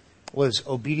he was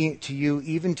obedient to you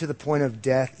even to the point of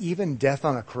death, even death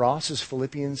on a cross, as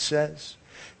Philippians says.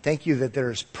 Thank you that there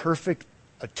is perfect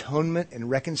atonement and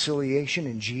reconciliation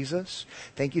in Jesus.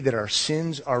 Thank you that our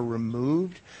sins are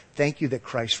removed. Thank you that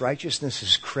Christ's righteousness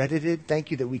is credited. Thank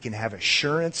you that we can have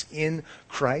assurance in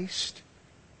Christ.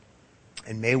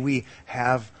 And may we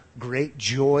have great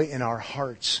joy in our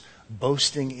hearts,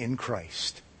 boasting in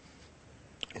Christ.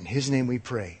 In his name we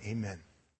pray. Amen.